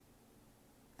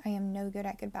I am no good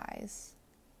at goodbyes,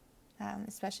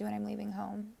 especially when I'm leaving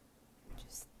home.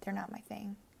 They're not my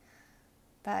thing.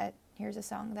 But here's a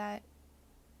song that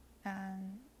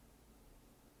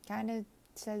kind of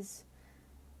says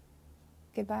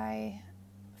goodbye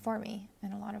for me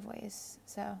in a lot of ways.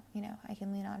 So, I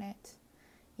can lean on it,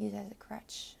 use it as a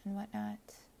crutch and whatnot.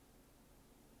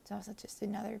 It's also just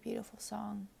another beautiful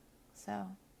song. So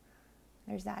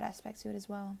there's that aspect to it as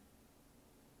well.